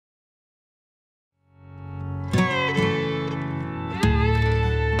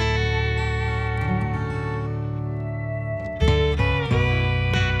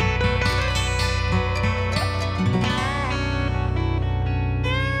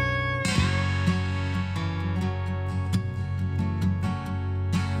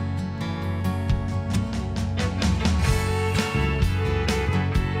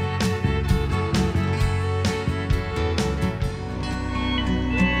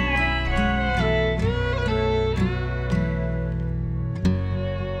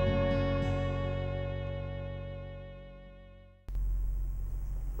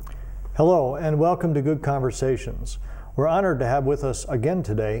Hello and welcome to Good Conversations. We're honored to have with us again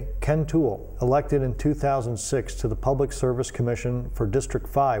today Ken Toole, elected in 2006 to the Public Service Commission for District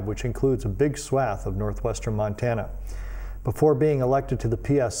 5, which includes a big swath of northwestern Montana. Before being elected to the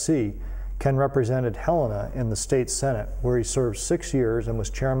PSC, Ken represented Helena in the state Senate, where he served 6 years and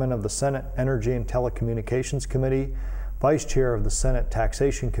was chairman of the Senate Energy and Telecommunications Committee, vice chair of the Senate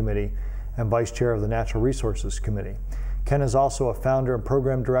Taxation Committee, and vice chair of the Natural Resources Committee. Ken is also a founder and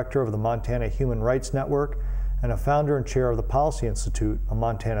program director of the Montana Human Rights Network and a founder and chair of the Policy Institute, a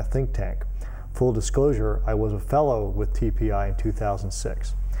Montana think tank. Full disclosure, I was a fellow with TPI in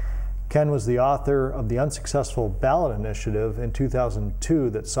 2006. Ken was the author of the unsuccessful ballot initiative in 2002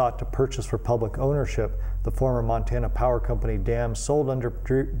 that sought to purchase for public ownership the former Montana Power Company dams sold under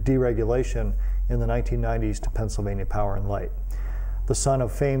deregulation in the 1990s to Pennsylvania Power and Light. The son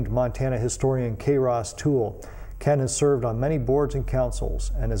of famed Montana historian K. Ross Toole, Ken has served on many boards and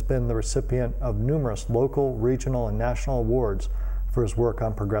councils and has been the recipient of numerous local, regional, and national awards for his work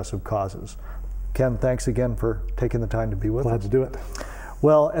on progressive causes. Ken, thanks again for taking the time to be with us. Glad to do it.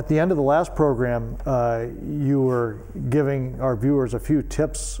 Well, at the end of the last program, you were giving our viewers a few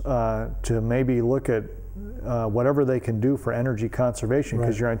tips to maybe look at whatever they can do for energy conservation,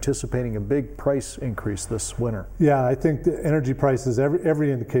 because you're anticipating a big price increase this winter. Yeah, I think the energy prices,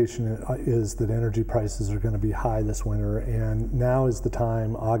 every indication is that energy prices are going to be high this winter, and now is the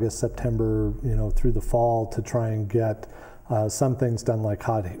time, August, September, through the fall, to try and get some things done like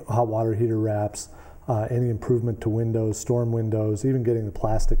hot water heater wraps, any improvement to windows, storm windows, even getting the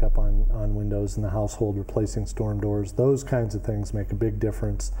plastic up on windows in the household, replacing storm doors. Those kinds of things make a big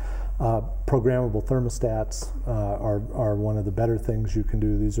difference. Programmable thermostats are one of the better things you can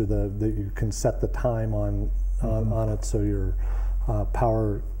do. These are that you can set the time on it, so your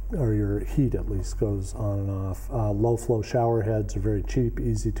power or your heat at least goes on and off. Low flow shower heads are very cheap,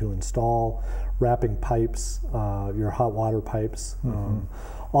 easy to install. Wrapping pipes, your hot water pipes.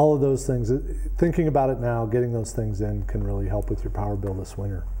 All of those things, thinking about it now, getting those things in can really help with your power bill this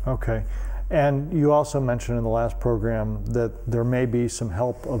winter. Okay. And you also mentioned in the last program that there may be some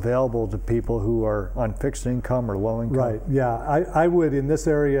help available to people who are on fixed income or low income. Right, yeah. I would, in this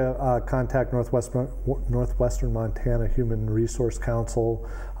area, contact Northwestern Montana Human Resource Council,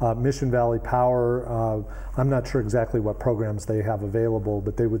 Mission Valley Power. I'm not sure exactly what programs they have available,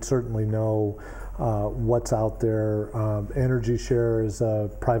 but they would certainly know what's out there. Energy Share is a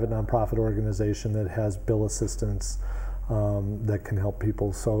private nonprofit organization that has bill assistance that can help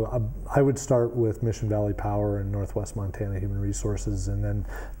people. So I would start with Mission Valley Power and Northwest Montana Human Resources, and then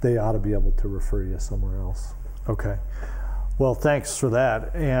they ought to be able to refer you somewhere else. Okay. Well, thanks for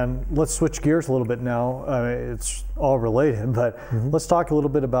that. And let's switch gears a little bit now. It's all related, but let's talk a little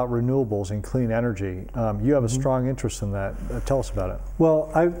bit about renewables and clean energy. You have a strong interest in that. Tell us about it.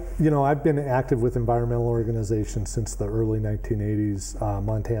 Well, I've been active with environmental organizations since the early 1980s,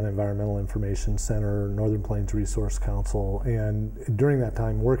 Montana Environmental Information Center, Northern Plains Resource Council, and during that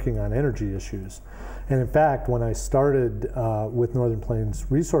time working on energy issues. And in fact, when I started with Northern Plains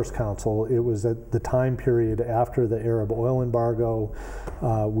Resource Council, it was at the time period after the Arab oil embargo.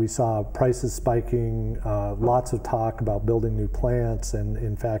 We saw prices spiking, lots of talk about building new plants, and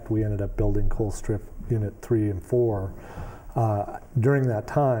in fact, we ended up building Colstrip Unit 3 and 4 during that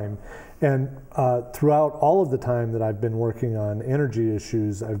time. And throughout all of the time that I've been working on energy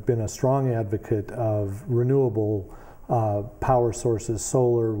issues, I've been a strong advocate of renewable power sources,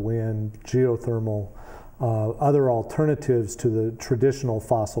 solar, wind, geothermal, other alternatives to the traditional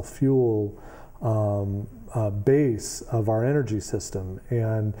fossil fuel base of our energy system.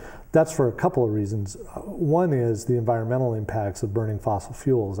 And that's for a couple of reasons. One is the environmental impacts of burning fossil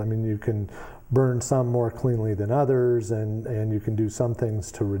fuels. I mean, you can burn some more cleanly than others, and you can do some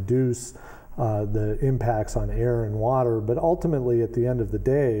things to reduce the impacts on air and water, but ultimately at the end of the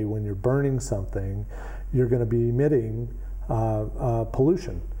day, when you're burning something, you're going to be emitting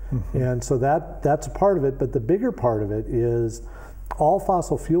pollution. And so that's a part of it, but the bigger part of it is all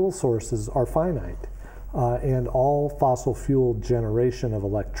fossil fuel sources are finite, and all fossil fuel generation of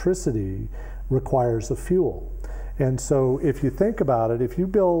electricity requires a fuel. And so if you think about it, if you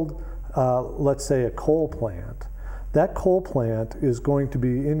build, let's say, a coal plant, that coal plant is going to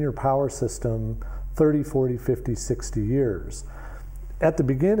be in your power system 30, 40, 50, 60 years. At the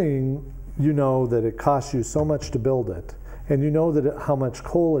beginning, you know that it costs you so much to build it, and you know that how much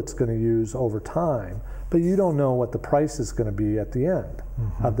coal it's going to use over time, but you don't know what the price is going to be at the end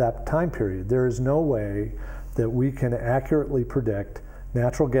of that time period. There is no way that we can accurately predict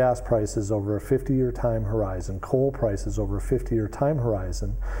natural gas prices over a 50-year time horizon, coal prices over a 50-year time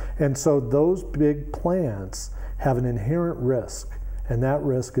horizon. And so those big plants have an inherent risk and that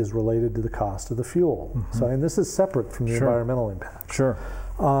risk is related to the cost of the fuel. So, and this is separate from the environmental impact. Sure.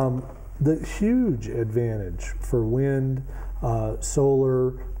 The huge advantage for wind,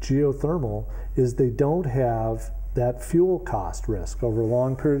 solar, geothermal is they don't have that fuel cost risk over a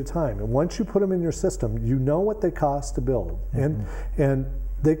long period of time. And once you put them in your system, you know what they cost to build, and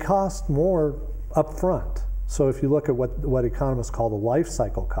they cost more up front. So if you look at what economists call the life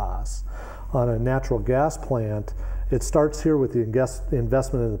cycle costs on a natural gas plant, it starts here with the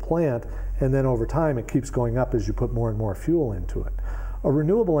investment in the plant, and then over time it keeps going up as you put more and more fuel into it. A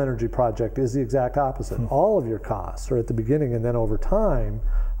renewable energy project is the exact opposite. All of your costs are at the beginning, and then over time,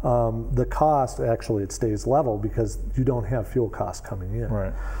 the cost, actually it stays level because you don't have fuel costs coming in.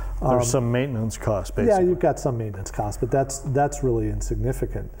 Right. There's some maintenance costs, basically. Yeah, you've got some maintenance costs, but that's really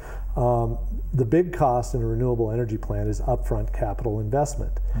insignificant. The big cost in a renewable energy plant is upfront capital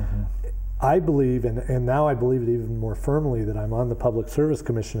investment. I believe, and now I believe it even more firmly, that I'm on the Public Service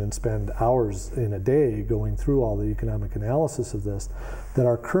Commission and spend hours in a day going through all the economic analysis of this, that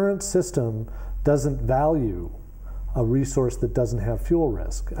our current system doesn't value a resource that doesn't have fuel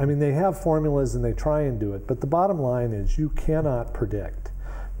risk. I mean, they have formulas and they try and do it, but the bottom line is you cannot predict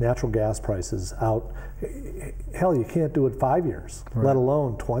natural gas prices out. Hell, you can't do it 5 years, let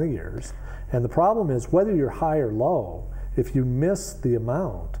alone 20 years. And the problem is, whether you're high or low, if you miss the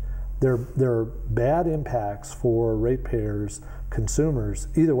amount, there are bad impacts for ratepayers, consumers,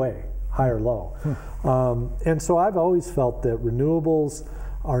 either way, high or low. And so I've always felt that renewables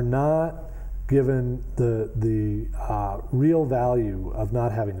are not given the real value of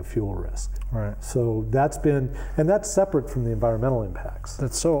not having a fuel risk. Right. So that's separate from the environmental impacts.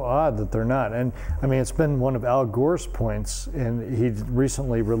 That's so odd that they're not. And I mean, it's been one of Al Gore's points, and he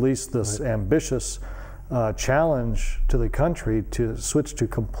recently released this ambitious challenge to the country to switch to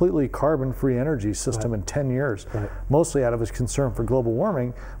completely carbon-free energy system in 10 years, mostly out of his concern for global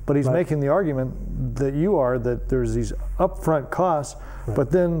warming. But he's making the argument that that there's these upfront costs,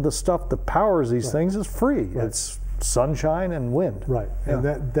 but then the stuff that powers these things is free. It's sunshine and wind. Right,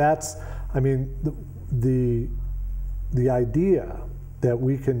 and that's, I mean, the idea that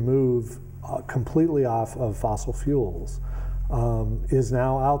we can move completely off of fossil fuels is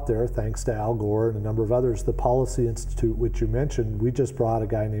now out there, thanks to Al Gore and a number of others. The Policy Institute, which you mentioned, we just brought a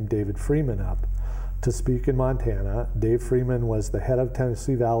guy named David Freeman up to speak in Montana. Dave Freeman was the head of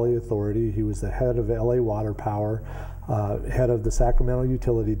Tennessee Valley Authority. He was the head of LA Water Power, head of the Sacramento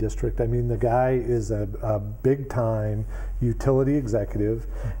Utility District. I mean, the guy is a big-time utility executive,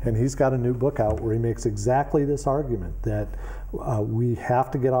 and he's got a new book out where he makes exactly this argument that we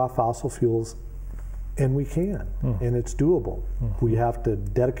have to get off fossil fuels. And we can, and it's doable. We have to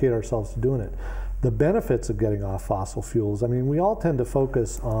dedicate ourselves to doing it. The benefits of getting off fossil fuels, I mean, we all tend to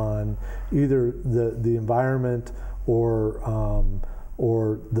focus on either the environment or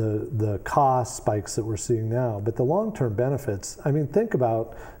the cost spikes that we're seeing now. But the long-term benefits, I mean, think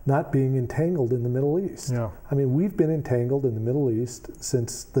about not being entangled in the Middle East. I mean, we've been entangled in the Middle East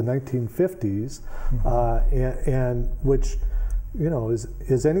since the 1950s, and which, you know,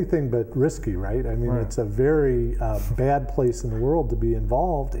 is anything but risky, right? I mean, it's a very bad place in the world to be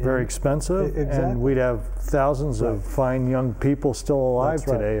involved. Very expensive, and we'd have thousands of fine young people still alive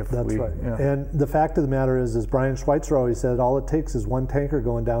today if we. And the fact of the matter is, as Brian Schweitzer always said, all it takes is one tanker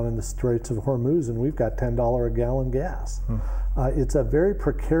going down in the Straits of Hormuz, and we've got $10 a gallon gas. It's a very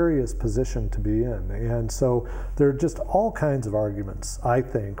precarious position to be in, and so there are just all kinds of arguments, I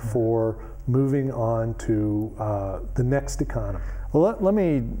think, for moving on to the next economy. Well, let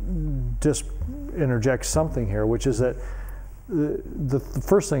me just interject something here, which is that the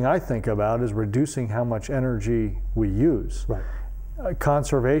first thing I think about is reducing how much energy we use.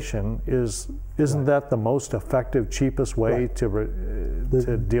 Conservation isn't that the most effective, cheapest way to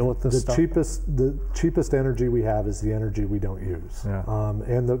deal with this stuff? The cheapest energy we have is the energy we don't use.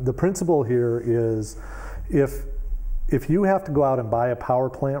 And the principle here is, if you have to go out and buy a power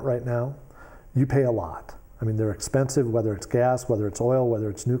plant right now, you pay a lot. I mean, they're expensive, whether it's gas, whether it's oil, whether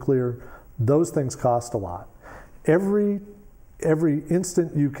it's nuclear. Those things cost a lot. Every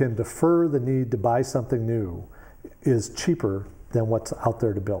instant you can defer the need to buy something new is cheaper than what's out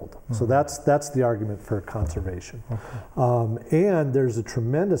there to build. So that's the argument for conservation. And there's a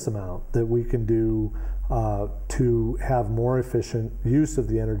tremendous amount that we can do to have more efficient use of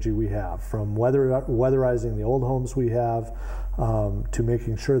the energy we have, from weatherizing the old homes we have, to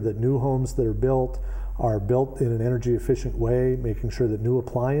making sure that new homes that are built in an energy efficient way, making sure that new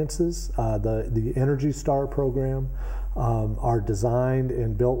appliances, the Energy Star program, are designed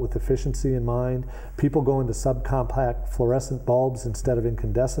and built with efficiency in mind. People go into subcompact fluorescent bulbs instead of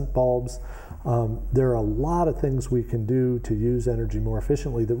incandescent bulbs. There are a lot of things we can do to use energy more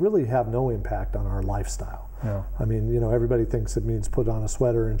efficiently that really have no impact on our lifestyle. Yeah. I mean, everybody thinks it means put on a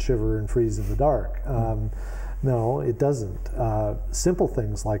sweater and shiver and freeze in the dark. No, it doesn't. Simple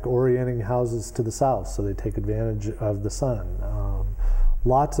things like orienting houses to the south so they take advantage of the sun.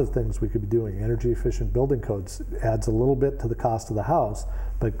 Lots of things we could be doing. Energy efficient building codes adds a little bit to the cost of the house,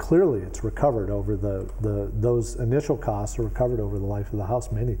 but clearly it's recovered over those initial costs are recovered over the life of the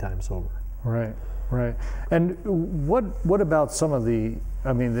house many times over. Right, right. And what about some of the,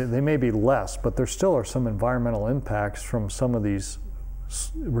 I mean, they may be less, but there still are some environmental impacts from some of these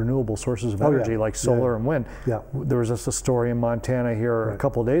renewable sources of energy, like solar and wind. Yeah. There was just a story in Montana here a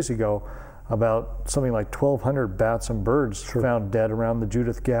couple of days ago about something like 1,200 bats and birds found dead around the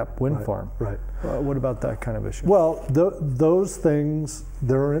Judith Gap wind farm. Right. What about that kind of issue? Well, those things,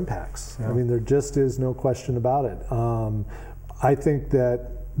 there are impacts. Yeah. I mean, there just is no question about it. I think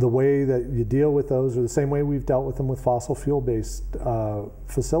that the way that you deal with those are the same way we've dealt with them with fossil fuel-based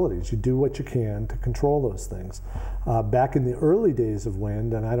facilities. You do what you can to control those things. Back in the early days of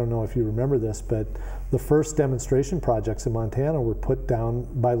wind, and I don't know if you remember this, but the first demonstration projects in Montana were put down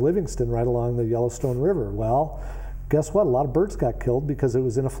by Livingston right along the Yellowstone River. Well, guess what? A lot of birds got killed because it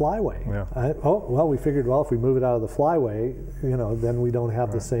was in a flyway. Yeah. Well, we figured, well, if we move it out of the flyway, then we don't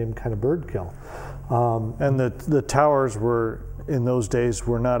have the same kind of bird kill. And the towers were, in those days,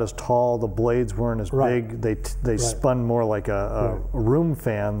 were not as tall. The blades weren't as big. They spun more like a room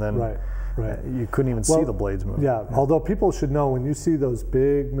fan than you couldn't even see the blades move. Yeah, although people should know, when you see those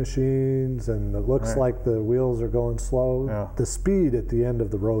big machines and it looks like the wheels are going slow, the speed at the end of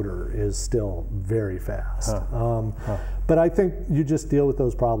the rotor is still very fast. But I think you just deal with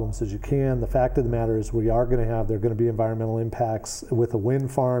those problems as you can. The fact of the matter is there are going to be environmental impacts. With a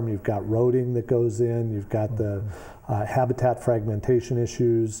wind farm, you've got roading that goes in, you've got the habitat fragmentation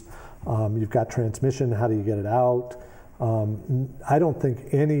issues, you've got transmission, how do you get it out? I don't think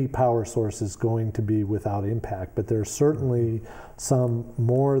any power source is going to be without impact, but there's certainly some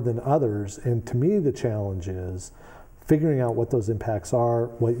more than others. And to me, the challenge is figuring out what those impacts are,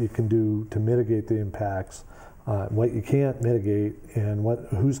 what you can do to mitigate the impacts, what you can't mitigate, and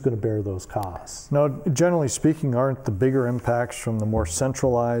who's going to bear those costs. Now, generally speaking, aren't the bigger impacts from the more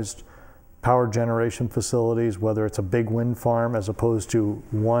centralized power generation facilities, whether it's a big wind farm as opposed to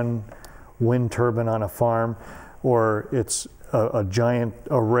one wind turbine on a farm, or it's a giant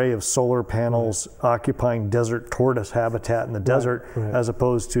array of solar panels occupying desert tortoise habitat in the desert, as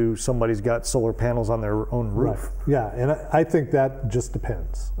opposed to somebody's got solar panels on their own roof? Yeah, and I think that just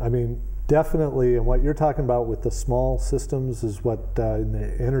depends. I mean, definitely, and what you're talking about with the small systems is what in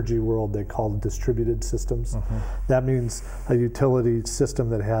the energy world they call distributed systems. That means a utility system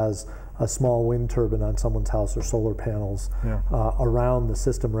that has a small wind turbine on someone's house or solar panels around the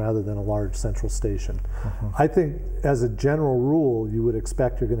system rather than a large central station. I think as a general rule, you would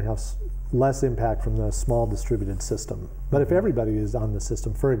expect you're going to have less impact from the small distributed system. But if everybody is on the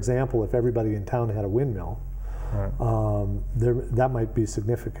system, for example, if everybody in town had a windmill, that might be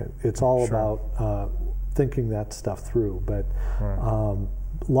significant. It's all about thinking that stuff through. But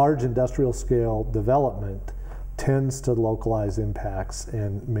large industrial scale development tends to localize impacts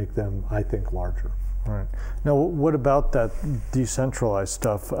and make them, I think, larger. Right. Now, what about that decentralized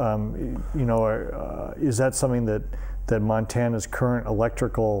stuff? Is that something that Montana's current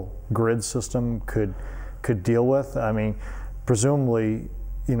electrical grid system could deal with? I mean, presumably,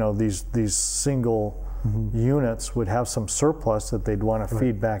 these single units would have some surplus that they'd want to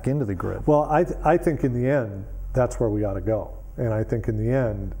feed back into the grid. Well, I think in the end, that's where we ought to go. And I think in the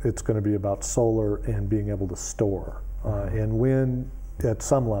end, it's going to be about solar and being able to store and wind at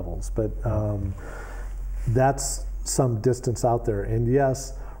some levels. But that's some distance out there. And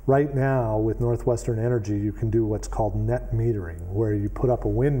yes, right now with Northwestern Energy, you can do what's called net metering, where you put up a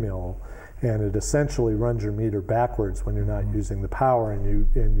windmill and it essentially runs your meter backwards when you're not using the power, and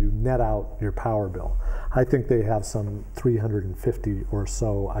you net out your power bill. I think they have some 350 or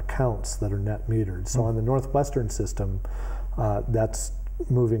so accounts that are net metered. So on the Northwestern system, that's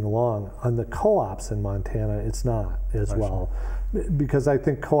moving along. On the co-ops in Montana, it's not as well, because I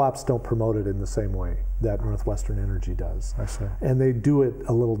think co-ops don't promote it in the same way that Northwestern Energy does. I see. And they do it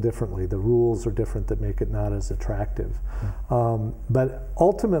a little differently. The rules are different that make it not as attractive. But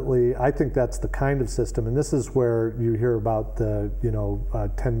ultimately, I think that's the kind of system, and this is where you hear about the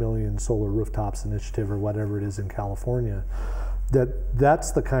 10 million solar rooftops initiative or whatever it is in California,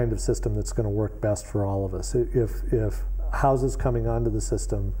 that's the kind of system that's going to work best for all of us. If houses coming onto the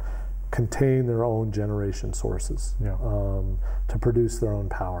system contain their own generation sources, to produce their own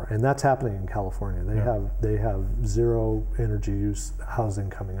power, and that's happening in California. They have zero energy use housing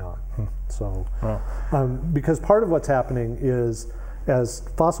coming on. So, because part of what's happening is as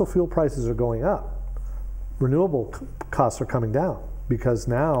fossil fuel prices are going up, renewable costs are coming down. Because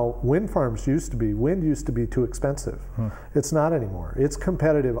now wind used to be too expensive. It's not anymore. It's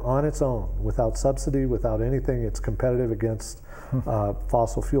competitive on its own, without subsidy, without anything. It's competitive against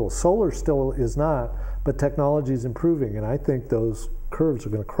fossil fuels. Solar still is not, but technology is improving, and I think those curves are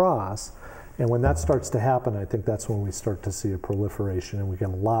going to cross. And when that starts to happen, I think that's when we start to see a proliferation, and we get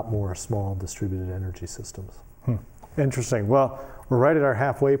a lot more small distributed energy systems. Interesting. Well, we're right at our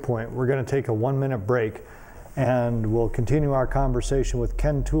halfway point. We're going to take a 1-minute break, and we'll continue our conversation with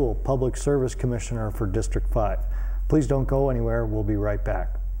Ken Toole, Public Service Commissioner for District 5. Please don't go anywhere. We'll be right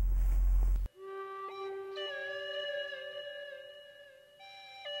back.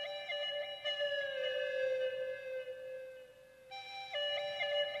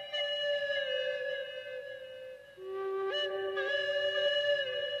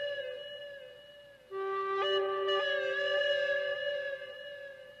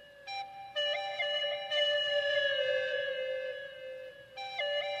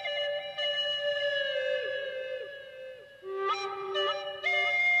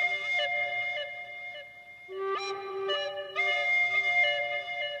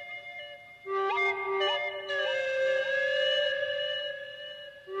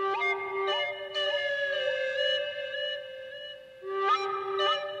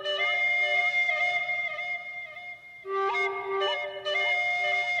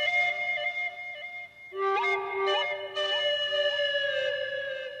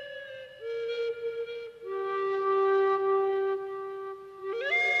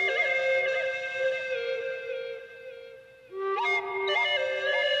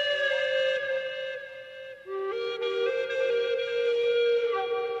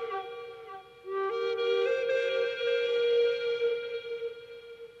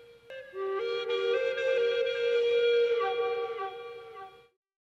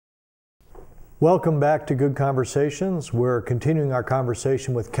 Welcome back to Good Conversations. We're continuing our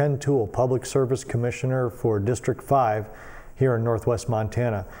conversation with Ken Toole, Public Service Commissioner for District 5 here in Northwest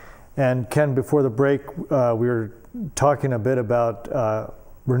Montana. And Ken, before the break, we were talking a bit about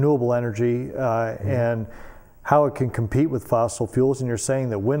renewable energy and how it can compete with fossil fuels. And you're saying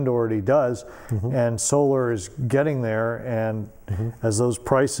that wind already does, and solar is getting there. And as those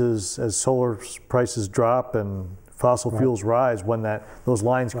prices, as solar prices drop and fossil fuels rise, when those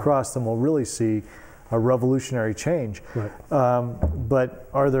lines cross, then we'll really see a revolutionary change. But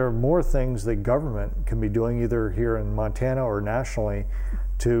are there more things that government can be doing, either here in Montana or nationally,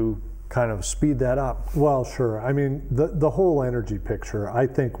 to kind of speed that up? Well, sure. I mean, the whole energy picture, I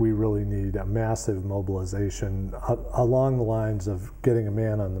think we really need a massive mobilization along the lines of getting a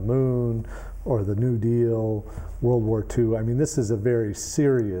man on the moon, or the New Deal, World War II. I mean, this is a very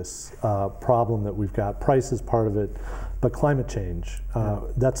serious problem that we've got. Price is part of it, but climate change,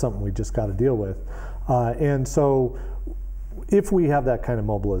 that's something we just got to deal with. And so if we have that kind of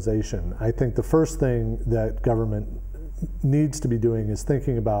mobilization, I think the first thing that government needs to be doing is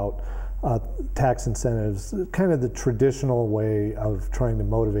thinking about tax incentives, kind of the traditional way of trying to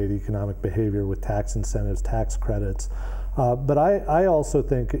motivate economic behavior with tax incentives, tax credits. But I also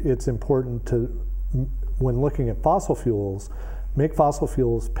think it's important to, when looking at fossil fuels, make fossil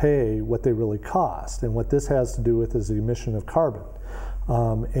fuels pay what they really cost. And what this has to do with is the emission of carbon.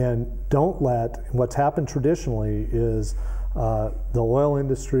 And don't let, what's happened traditionally is the oil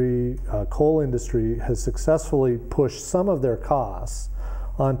industry, coal industry has successfully pushed some of their costs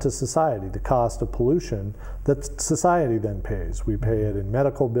onto society, the cost of pollution that society then pays. We pay it in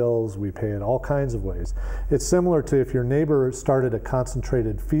medical bills, we pay it all kinds of ways. It's similar to if your neighbor started a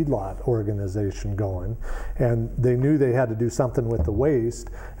concentrated feedlot organization going, and they knew they had to do something with the waste,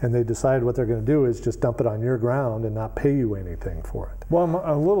 and they decided what they're going to do is just dump it on your ground and not pay you anything for it. Well, I'm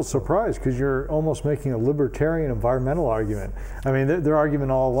a little surprised, because you're almost making a libertarian environmental argument. I mean, their argument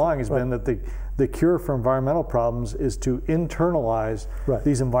all along has been that the cure for environmental problems is to internalize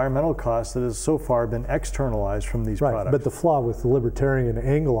these environmental costs that has so far been externalized from these products. But the flaw with the libertarian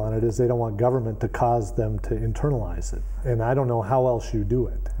angle on it is they don't want government to cause them to internalize it. And I don't know how else you do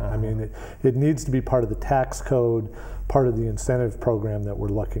it. I mean, it needs to be part of the tax code, part of the incentive program that we're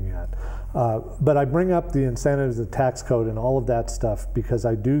looking at. But I bring up the incentives, the tax code, and all of that stuff because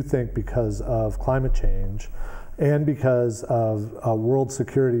I do think because of climate change, and because of world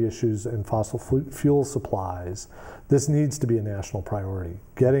security issues and fossil fuel supplies, this needs to be a national priority.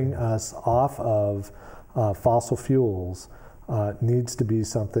 Getting us off of fossil fuels needs to be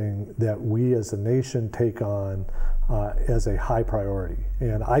something that we as a nation take on as a high priority.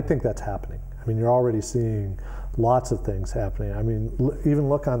 And I think that's happening. I mean, you're already seeing lots of things happening. I mean, even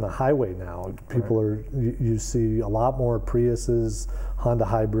look on the highway now. People are, you see a lot more Priuses, Honda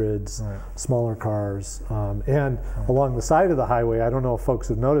hybrids, smaller cars. And along the side of the highway, I don't know if folks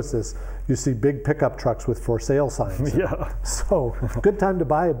have noticed this, you see big pickup trucks with for sale signs. Yeah. So, good time to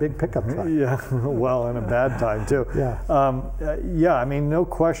buy a big pickup truck. Yeah, well, and a bad time too. Yeah, I mean, no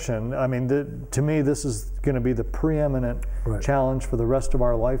question. I mean, to me, this is going to be the preeminent challenge for the rest of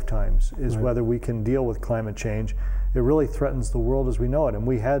our lifetimes, is whether we can deal with climate change. It really threatens the world as we know it. And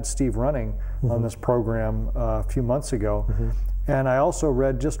we had Steve Running on this program a few months ago. And I also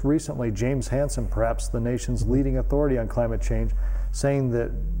read just recently James Hansen, perhaps the nation's leading authority on climate change, saying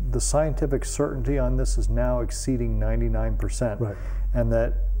that the scientific certainty on this is now exceeding 99%. And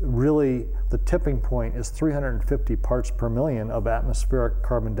that really the tipping point is 350 parts per million of atmospheric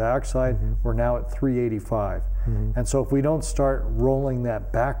carbon dioxide. We're now at 385. And so if we don't start rolling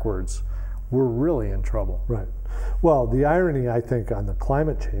that backwards, we're really in trouble. Well, the irony, I think, on the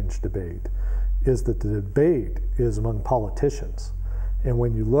climate change debate is that the debate is among politicians. And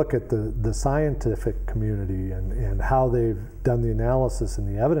when you look at the scientific community and how they've done the analysis and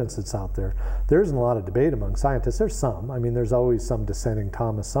the evidence that's out there, there isn't a lot of debate among scientists. There's some. I mean, there's always some dissenting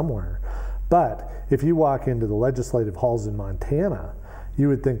Thomas somewhere. But if you walk into the legislative halls in Montana, you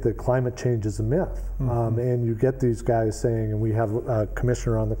would think that climate change is a myth. And you get these guys saying, and we have a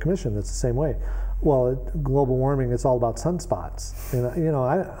commissioner on the commission that's the same way, well, global warming, it's all about sunspots. And you know,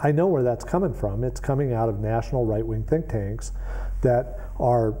 I know where that's coming from. It's coming out of national right-wing think tanks that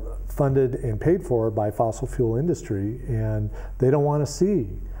are funded and paid for by fossil fuel industry, and they don't want to see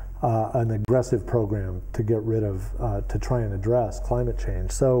an aggressive program to get rid of, to try and address climate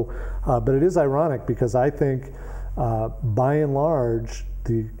change. So, but it is ironic because I think by and large,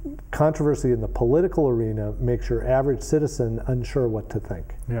 the controversy in the political arena makes your average citizen unsure what to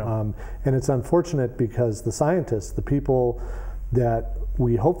think. And it's unfortunate because the scientists, the people that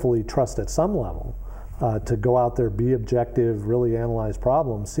we hopefully trust at some level, to go out there, be objective, really analyze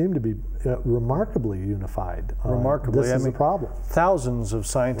problems, seem to be remarkably unified. Remarkably. This is a problem. Thousands of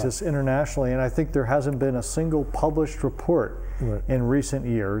scientists internationally, and I think there hasn't been a single published report in recent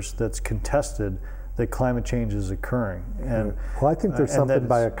years that's contested that climate change is occurring. And well, I think there's something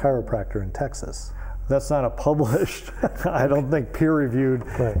by a chiropractor in Texas. That's not a published, I don't think peer-reviewed.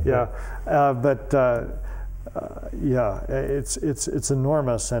 It's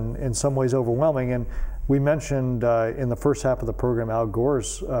enormous and in some ways overwhelming. And we mentioned in the first half of the program Al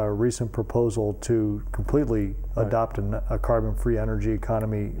Gore's recent proposal to completely adopt a carbon-free energy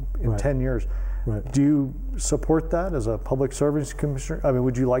economy in 10 years. Do you support that as a public service commissioner? I mean,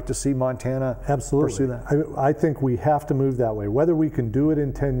 would you like to see Montana pursue that? I think we have to move that way. Whether we can do it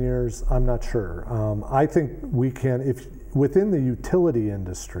in 10 years, I'm not sure. I think we can, if within the utility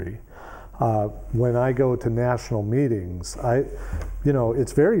industry, when I go to national meetings,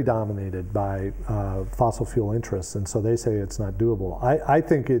 it's very dominated by fossil fuel interests, and so they say it's not doable. I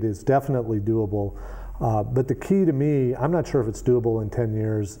think it is definitely doable. But the key to me, I'm not sure if it's doable in 10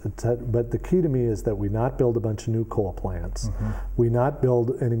 years, but the key to me is that we not build a bunch of new coal plants. We not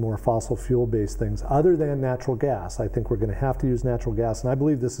build any more fossil fuel-based things other than natural gas. I think we're going to have to use natural gas, and I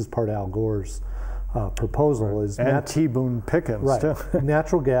believe this is part of Al Gore's proposal. And T. Boone Pickens, too.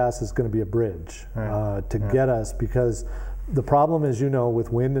 Natural gas is going to be a bridge to get us, because the problem, as you know,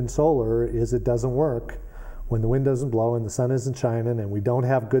 with wind and solar is it doesn't work when the wind doesn't blow and the sun isn't shining and we don't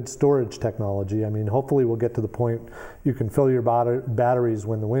have good storage technology. I mean, hopefully we'll get to the point you can fill your batteries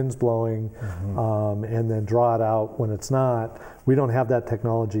when the wind's blowing and then draw it out when it's not. We don't have that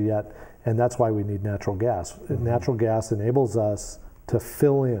technology yet, and that's why we need natural gas. Natural gas enables us to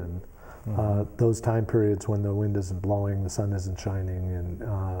fill in those time periods when the wind isn't blowing, the sun isn't shining,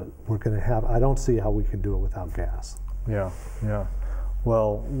 and we're going to have, I don't see how we can do it without gas.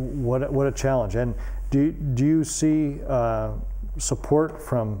 Well, what a challenge. And do you see support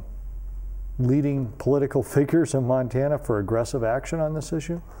from leading political figures in Montana for aggressive action on this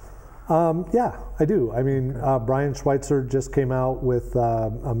issue? Yeah, I do. I mean, Brian Schweitzer just came out with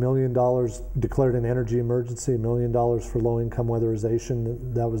 $1 million, declared an energy emergency, $1 million for low-income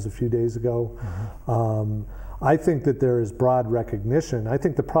weatherization. That was a few days ago. I think that there is broad recognition. I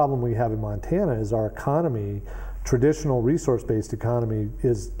think the problem we have in Montana is our economy, traditional resource-based economy,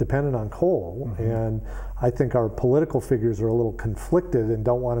 is dependent on coal, and I think our political figures are a little conflicted and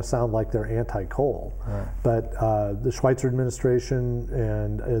don't want to sound like they're anti-coal. But the Schweitzer administration,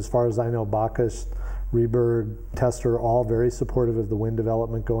 and as far as I know, Baucus Rehberg, Tester, all very supportive of the wind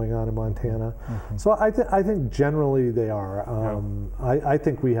development going on in Montana. So I think generally they are. I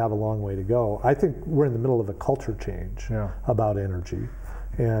think we have a long way to go. I think we're in the middle of a culture change about energy,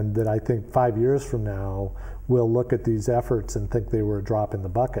 and that I think 5 years from now we'll look at these efforts and think they were a drop in the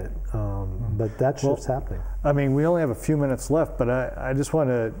bucket. But that shift's happening. I mean, we only have a few minutes left, but I just want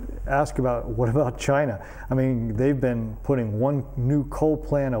to ask about, what about China? I mean, they've been putting one new coal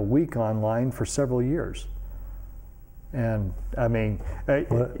plant a week online for several years. And I mean,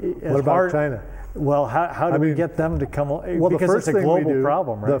 what about China? Well, how do we get them to come? Well, because it's a global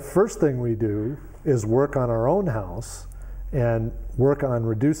problem, right? The first thing we do is work on our own house and work on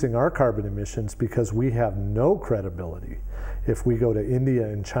reducing our carbon emissions, because we have no credibility if we go to India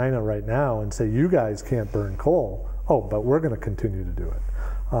and China right now and say, you guys can't burn coal. Oh, but we're going to continue to do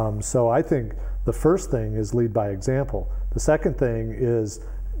it. So I think the first thing is lead by example. The second thing is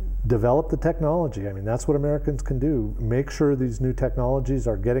develop the technology. I mean, that's what Americans can do. Make sure these new technologies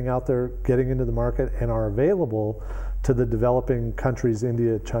are getting out there, getting into the market, and are available to the developing countries,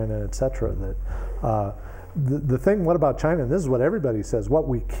 India, China, et cetera. The thing, what about China? And this is what everybody says. What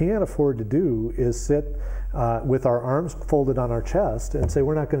we can't afford to do is sit with our arms folded on our chest and say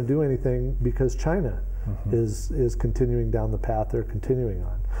we're not going to do anything because China is continuing down the path they're continuing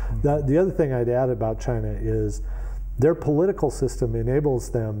on. The other thing I'd add about China is their political system enables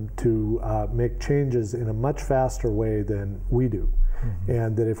them to make changes in a much faster way than we do.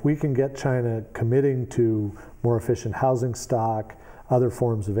 And that if we can get China committing to more efficient housing stock, other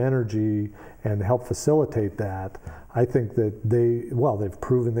forms of energy, and help facilitate that, I think that they've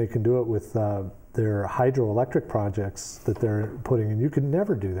proven they can do it with their hydroelectric projects that they're putting in. You could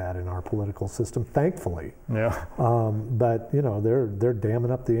never do that in our political system, thankfully. But you know, they're damming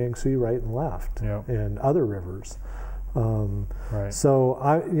up the Yangtze right and left, and other rivers. So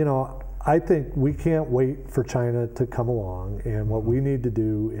I think we can't wait for China to come along, and what we need to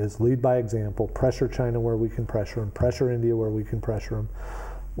do is lead by example, pressure China where we can pressure them, pressure India where we can pressure them,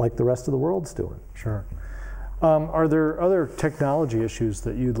 like the rest of the world's doing. Sure. Are there other technology issues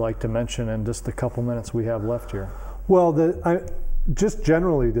that you'd like to mention in just the couple minutes we have left here? Well, just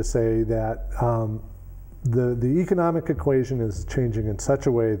generally to say that the economic equation is changing in such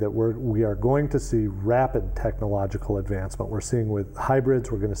a way that we are going to see rapid technological advancement. We're seeing with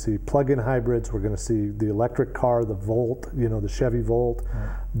hybrids, we're going to see plug-in hybrids, we're going to see the electric car, the Volt, the Chevy Volt.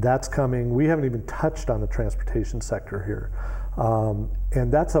 That's coming. We haven't even touched on the transportation sector here.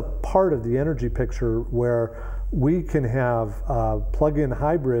 And that's a part of the energy picture where we can have plug-in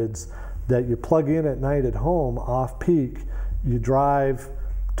hybrids that you plug in at night at home off peak, you drive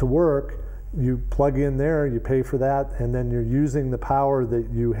to work, you plug in there, you pay for that, and then you're using the power that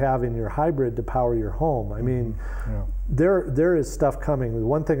you have in your hybrid to power your home. I mean, there is stuff coming. The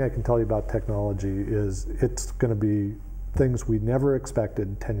one thing I can tell you about technology is it's going to be things we never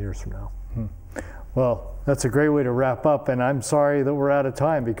expected 10 years from now. Well, that's a great way to wrap up, and I'm sorry that we're out of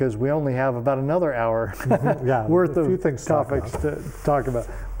time because we only have about another hour worth of topics to talk about.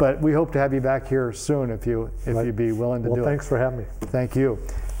 But we hope to have you back here soon if you'd be willing to do it. Well, thanks for having me. Thank you.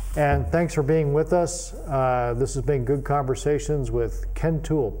 And thanks for being with us. This has been Good Conversations with Ken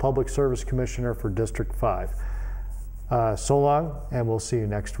Toole, Public Service Commissioner for District 5. So long, and we'll see you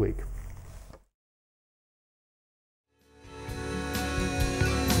next week.